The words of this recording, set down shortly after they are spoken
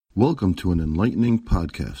Welcome to an enlightening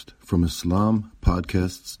podcast from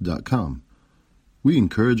IslamPodcasts.com. We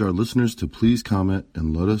encourage our listeners to please comment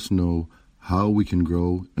and let us know how we can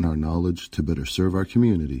grow in our knowledge to better serve our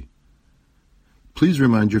community. Please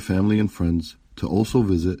remind your family and friends to also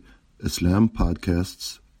visit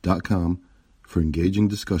IslamPodcasts.com for engaging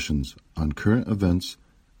discussions on current events,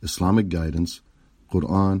 Islamic guidance,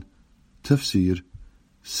 Quran, tafsir,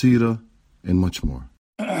 seerah, and much more.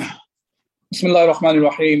 Bismillah ar-Rahman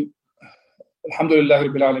ar-Rahim. Alhamdulillah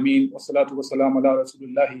Rabbil Alameen. Wassalatu wassalamu ala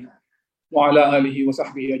Rasulullah wa ala alihi wa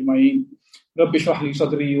sahbihi ajma'in. Rabbi shrah li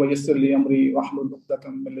sadri wa yassir li amri wa hlul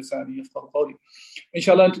 'uqdatam min lisani yafqahu qawli.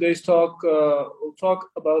 Inshallah, in today's talk, we'll talk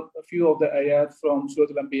about a few of the ayat from Surah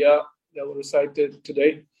Al-Anbiya that were recited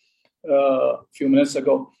today, a few minutes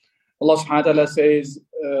ago. Allah subhanahu wa ta'ala says,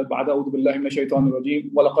 بعد أعوذ بالله من الشيطان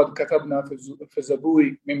الرجيم ولقد كتبنا في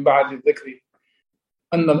الزبور من بعد الذكر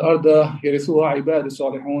أن الأرض يرثها عباد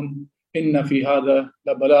الصالحون إن في هذا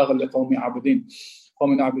لبلاغا لقوم عابدين.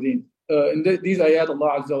 In these ayat,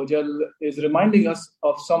 Allah Azza wa Jal is reminding us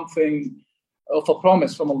of something, of a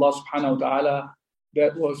promise from Allah subhanahu wa ta'ala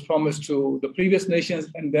that was promised to the previous nations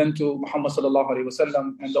and then to Muhammad sallallahu alayhi wa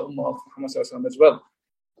sallam and the ummah of Muhammad sallallahu alayhi wa sallam as well.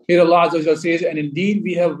 Here Allah Azza wa Jal says, and indeed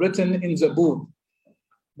we have written in Zabur,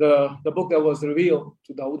 the book that was revealed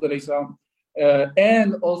to Dawood alayhi salam,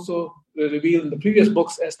 and also revealed in the previous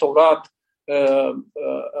books as Tawrat, Allah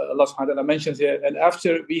subhanahu wa ta'ala mentions here, and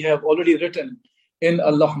after we have already written in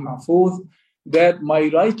Allah Mahfuz that my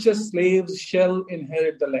righteous slaves shall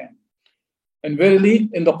inherit the land. And verily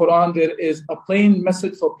in the Quran there is a plain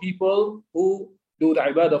message for people who do the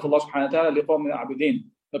ibadah of Allah subhanahu wa ta'ala, liqawmin abidin,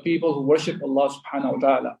 the people who worship Allah subhanahu wa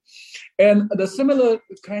ta'ala. And the similar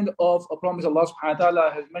kind of a promise Allah subhanahu wa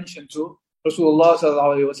ta'ala has mentioned to Rasulullah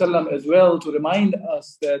sallallahu alayhi wa sallam as well, to remind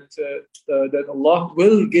us that Allah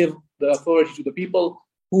will give the authority to the people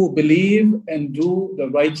who believe and do the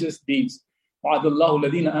righteous deeds. وَعَدَ اللَّهُ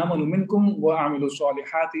الَّذِينَ آمَنُوا مِنْكُمْ وَأَعْمِلُوا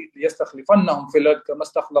الصَّالِحَاتِ لِيَسْتَخْلِفَنَّهُمْ فِي الْأَرْضِ كَمَا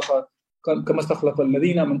اسْتَخْلَفَ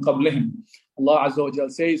الَّذِينَ مِنْ قَبْلِهِمْ. Allah Azza wa Jal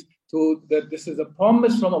says that this is a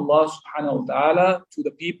promise from Allah subhanahu wa ta'ala to the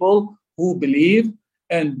people who believe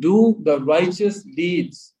and do the righteous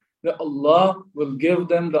deeds, that Allah will give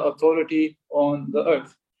them the authority on the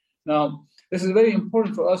earth. Now, this is very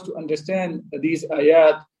important for us to understand these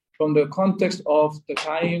ayat from the context of the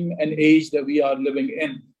time and age that we are living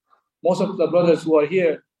in. Most of the brothers who are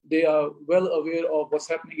here, they are well aware of what's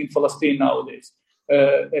happening in Palestine nowadays.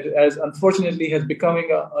 It has unfortunately has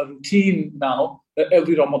becoming a routine now that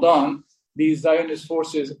every Ramadan, these Zionist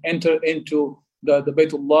forces enter into the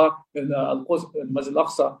Baytullah and the Al-Quds and Masjid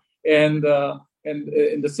Al-Aqsa, and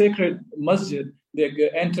in the sacred masjid, they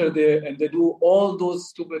enter there and they do all those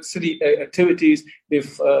stupid city activities. They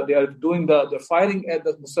are doing the firing at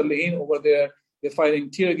the Musallihin over there. They're firing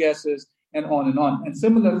tear gases and on and on. And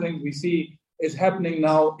similar things we see is happening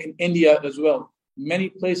now in India as well. Many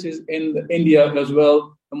places in India as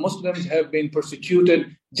well, the Muslims have been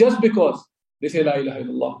persecuted just because they say La ilaha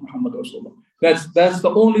illallah Muhammad Rasulullah. That's the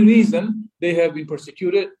only reason they have been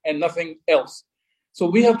persecuted and nothing else. So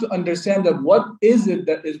we have to understand that what is it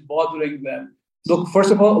that is bothering them. Look, first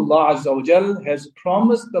of all, Allah Azza wa Jal has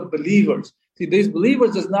promised the believers. See, these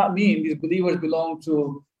believers does not mean these believers belong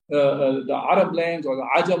to the Arab lands or the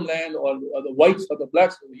Ajam land or the whites or the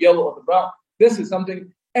blacks or the yellow or the brown. This is something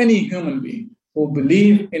any human being who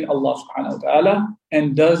believe in Allah subhanahu wa ta'ala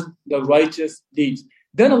and does the righteous deeds.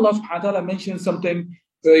 Then Allah subhanahu wa ta'ala mentions something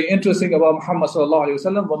very interesting about Muhammad sallallahu alayhi wa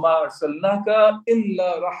sallam. وَمَا أَرْسَلْنَاكَ إِلَّا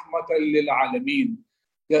رَحْمَةً لِلْعَالَمِينَ.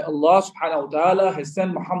 That Allah subhanahu wa ta'ala has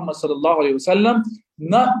sent Muhammad sallallahu alayhi wa sallam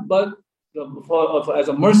not but as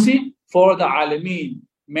a mercy for the alameen,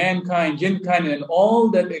 mankind, jinnkind, and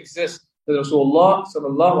all that exists. That Rasulullah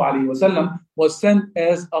sallallahu alayhi wa sallam was sent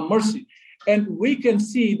as a mercy. And we can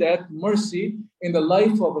see that mercy in the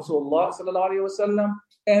life of Rasulullah sallallahu alayhi wa sallam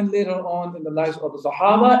and later on in the lives of the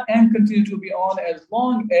Sahaba, and continue to be on as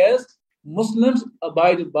long as Muslims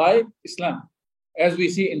abided by Islam. As we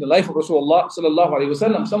see in the life of Rasulullah sallallahu alayhi wa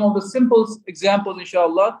sallam, some of the simple examples,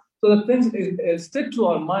 inshallah, so that things stick to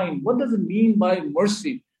our mind. What does it mean by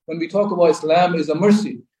mercy? When we talk about Islam is a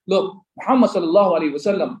mercy. Look, Muhammad sallallahu alayhi wa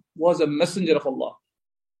sallam was a messenger of Allah.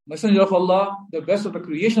 Messenger of Allah, the best of the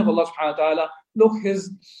creation of Allah subhanahu wa ta'ala. Look,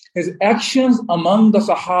 his actions among the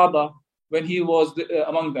Sahaba when he was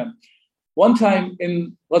among them. One time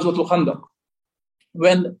in Ghazwatul Khandaq,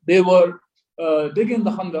 when they were digging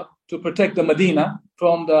the Khandaq to protect the Medina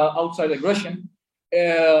from the outside aggression,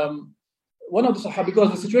 one of the Sahaba,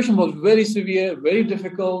 because the situation was very severe, very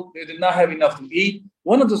difficult, they did not have enough to eat.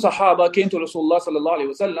 One of the Sahaba came to Rasulullah sallallahu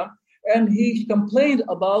alaihi wasallam and he complained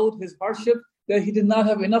about his hardship that he did not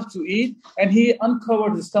have enough to eat, and he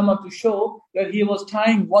uncovered his stomach to show that he was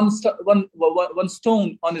tying one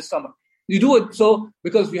stone on his stomach. You do it so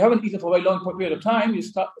because if you haven't eaten for a very long period of time, your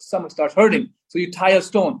stomach starts hurting. So you tie a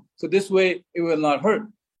stone. So this way it will not hurt.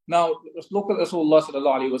 Now, look at Rasulullah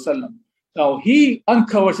sallallahu alaihi wasallam. Now he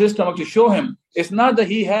uncovers his stomach to show him it's not that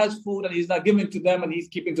he has food and he's not giving to them and he's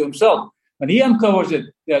keeping to himself. When he uncovers it,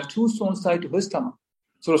 there are 2 stones tied to his stomach.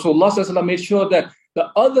 So Rasulullah sallallahu alaihi wasallam made sure that the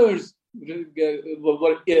others were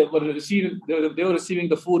receiving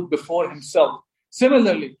the food before himself.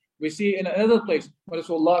 Similarly, we see in another place where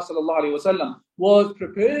Rasulullah sallallahu alaihi wasallam was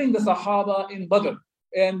preparing the Sahaba in Badr,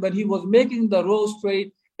 and when he was making the row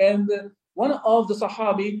straight, and one of the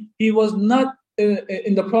Sahabi, he was not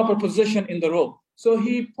in the proper position in the row, so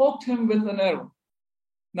he poked him with an arrow.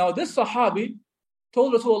 Now this Sahabi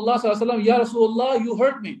told Rasulullah sallallahu alaihi wasallam, "Ya Rasulullah, you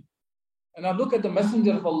hurt me." And now look at the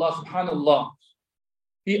Messenger of Allah, subhanallah.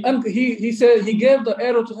 He said, he gave the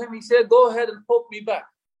arrow to him. He said, "Go ahead and poke me back.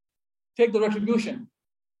 Take the retribution."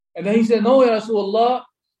 And then he said, "No, Ya Rasulullah,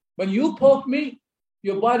 when you poked me,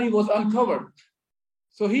 your body was uncovered."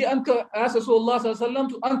 So he asked Rasulullah sallallahu alaihi wasallam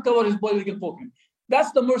to uncover his body, he can poke him.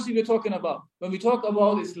 That's the mercy we're talking about. When we talk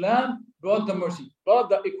about Islam, brought the mercy, brought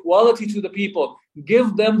the equality to the people,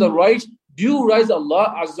 give them the rights, due rights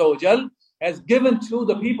Allah Azza wa Jal has given to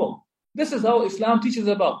the people. This is how Islam teaches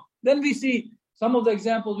about. Then we see some of the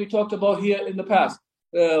examples we talked about here in the past,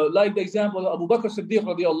 like the example of Abu Bakr Siddiq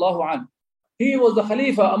radiallahu anhu. He was the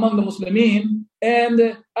Khalifa among the Muslimin,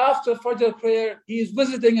 and after Fajr prayer, he is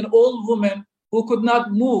visiting an old woman who could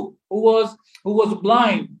not move, who was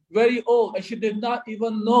blind, very old, and she did not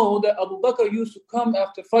even know that Abu Bakr used to come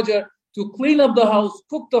after Fajr to clean up the house,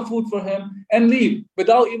 cook the food for him, and leave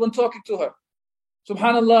without even talking to her.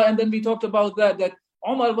 Subhanallah. And then we talked about that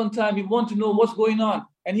Umar one time, he wanted to know what's going on,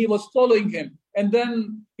 and he was following him. And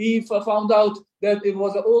then he found out that it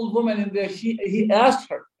was an old woman in there. He asked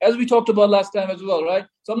her, as we talked about last time as well, right?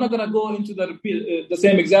 So I'm not going to go into the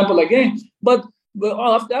same example again. But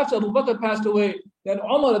after Abu Bakr passed away, then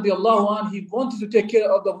Umar radiallahu anh, he wanted to take care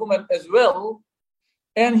of the woman as well.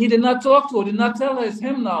 And he did not talk to her, did not tell her it's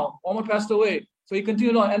him now. Umar passed away. So he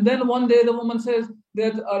continued on. And then one day the woman says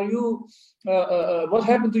that, what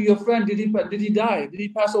happened to your friend? Did he die? Did he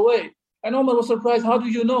pass away? And Umar was surprised. How do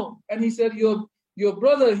you know? And he said, your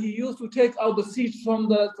brother, he used to take out the seeds from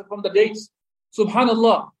the dates.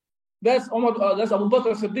 Subhanallah. That's Umar. That's Abu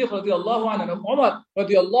Bakr Siddiq radiallahu anhu. And Umar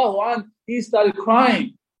radiallahu anhu, he started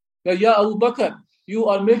crying that, "Ya Abu Bakr, you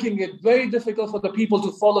are making it very difficult for the people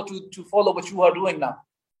to follow what you are doing now."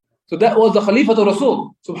 So that was the Khalifa to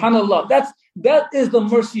Rasul. Subhanallah. That is the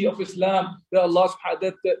mercy of Islam that Allah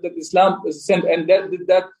that Islam sent, and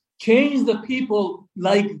that changed the people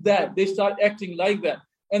like that. They start acting like that.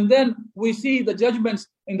 And then we see the judgments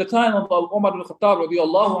in the time of Umar ibn Khattab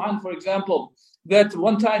radiallahu anhu, for example, that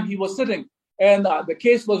one time he was sitting and the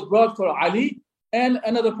case was brought for Ali and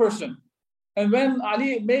another person. And when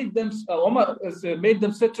Ali made them, Umar made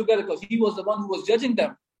them sit together because he was the one who was judging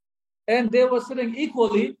them. And they were sitting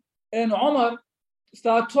equally, and Umar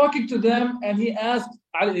started talking to them, and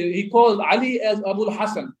he called Ali as Abu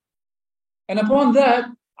Hassan. And upon that,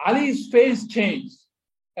 Ali's face changed.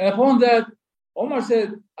 And upon that, Umar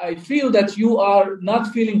said, "I feel that you are not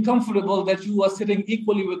feeling comfortable that you are sitting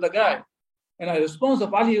equally with the guy." And the response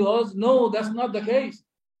of Ali was, "No, that's not the case.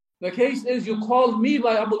 The case is you called me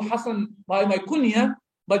by Abu Hassan, by my kunya,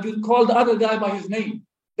 but you called the other guy by his name.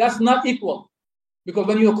 That's not equal. Because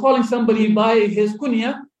when you're calling somebody by his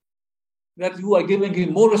kunya, that you are giving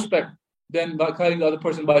him more respect than by calling the other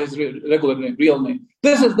person by his regular name, real name."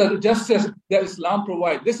 This is the justice that Islam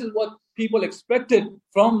provides. This is what people expected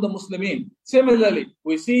from the Muslimin. Similarly,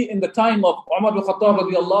 we see in the time of Umar ibn Khattab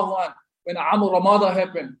radiallahu anhu, when Amul Ramada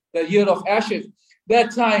happened, the year of ashes,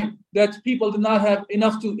 that time that people did not have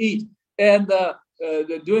enough to eat. And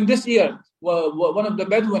during this year, one of the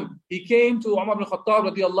Bedouin, he came to Umar ibn Khattab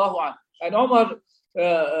radiallahu anhu, and Umar,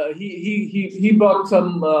 he brought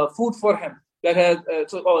some food for him.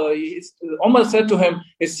 Umar said to him,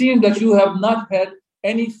 "It seems that you have not had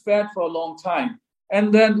any fat for a long time."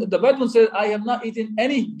 And then the Bedouin said, "I have not eaten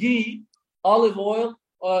any ghee, olive oil,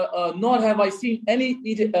 nor have I seen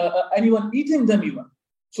anyone eating them even."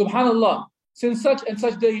 Subhanallah. Since such and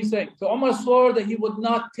such day, he's saying. So Umar swore that he would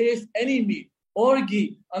not taste any meat or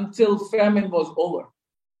ghee until famine was over.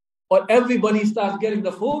 Or everybody starts getting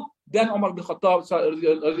the food, then Umar ibn Khattab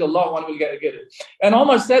will get it. And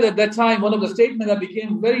Umar said at that time, one of the statements that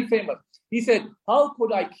became very famous, he said, "How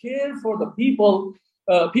could I care for the people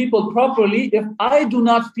properly if I do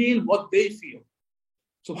not feel what they feel?"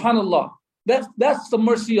 Subhanallah. That's the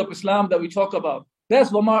mercy of Islam that we talk about. That's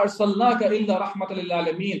وَمَا أَرْسَلْنَاكَ إِلَّا رَحْمَةً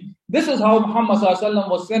لِلْعَالَمِينَ. This is how Muhammad ﷺ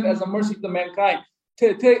was sent as a mercy to mankind.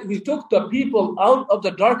 He took the people out of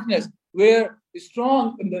the darkness where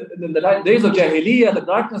strong in the days of Jahiliyyah, the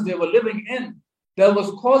darkness they were living in, that was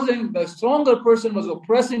causing the stronger person was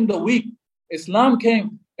oppressing the weak. Islam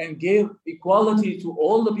came and gave equality to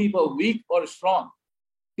all the people, weak or strong.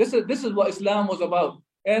 This is what Islam was about.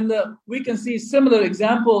 And we can see similar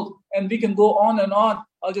examples, and we can go on and on.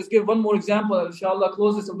 I'll just give one more example, and inshallah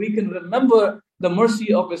close this, so we can remember the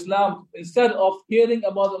mercy of Islam instead of hearing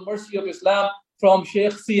about the mercy of Islam from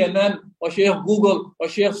Sheikh CNN or Sheikh Google or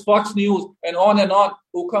Sheikh Fox News and on,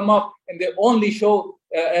 who come up and they only show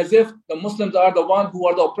as if the Muslims are the one who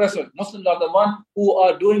are the oppressors. Muslims are the one who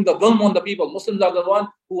are doing the dhulm on the people. Muslims are the one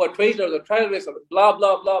who are traitors or terrorists or blah,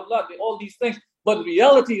 blah, blah, blah. All these things. But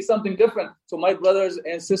reality is something different. So my brothers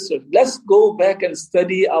and sisters, let's go back and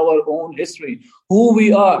study our own history. Who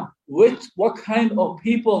we are, what kind of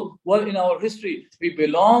people were in our history. We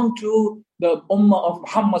belong to the ummah of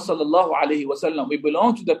Muhammad sallallahu alayhi wa sallam. We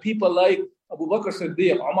belong to the people like Abu Bakr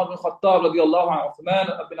Siddiq, Umar bin Khattab radiallahu anhu,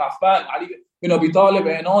 Uthman bin Affan, Ali bin Abi Talib,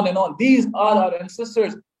 and on and on. These are our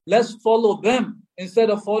ancestors. Let's follow them instead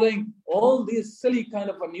of following all these silly kind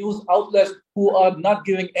of news outlets who are not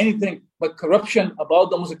giving anything but corruption about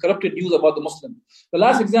the Muslim, corrupted news about the Muslim. The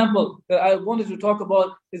last example that I wanted to talk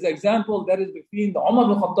about is the example that is between the Umar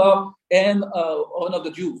bin Khattab and one of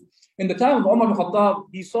the Jews. In the time of Umar bin Khattab,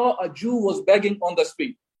 he saw a Jew was begging on the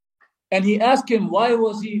street. And he asked him, why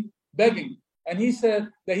was he begging? And he said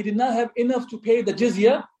that he did not have enough to pay the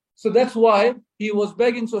jizya. So that's why he was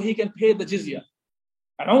begging so he can pay the jizya.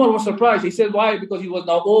 And Umar was surprised. He said, why? Because he was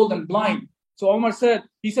now old and blind. So Umar said,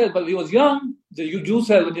 but he was young. The Jew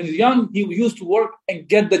said, when he was young, he used to work and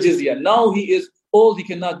get the jizya. Now he is old, he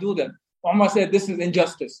cannot do that. Umar said, this is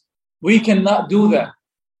injustice. We cannot do that.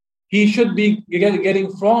 He should be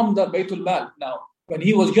getting from the Baytul Mal now. When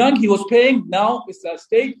he was young, he was paying. Now it's a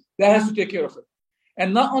state that has to take care of it.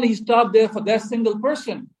 And not only he stopped there for that single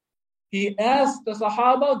person, he asked the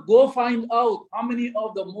Sahaba, go find out how many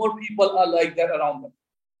of the more people are like that around them.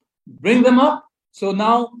 Bring them up. So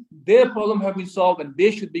now their problem have been solved and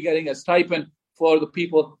they should be getting a stipend for the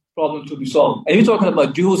people problem to be solved. And we're talking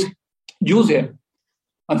about Jews here.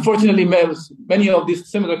 Unfortunately, many of these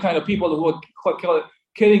similar kind of people who are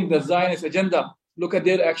killing the Zionist agenda, look at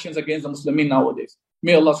their actions against the Muslimin nowadays.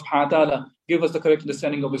 May Allah subhanahu wa ta'ala give us the correct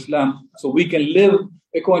understanding of Islam so we can live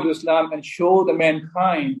according to Islam and show the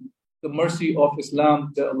mankind the mercy of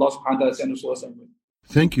Islam that Allah subhanahu wa ta'ala sent us with.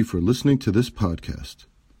 Thank you for listening to this podcast.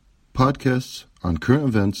 Podcasts on current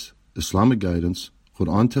events, Islamic guidance,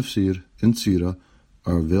 Quran tafsir, and seerah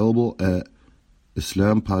are available at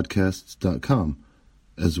islampodcasts.com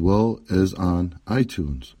as well as on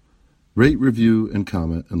iTunes. Rate, review, and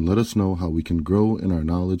comment, and let us know how we can grow in our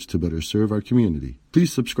knowledge to better serve our community.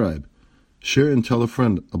 Please subscribe, share, and tell a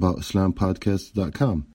friend about islampodcasts.com.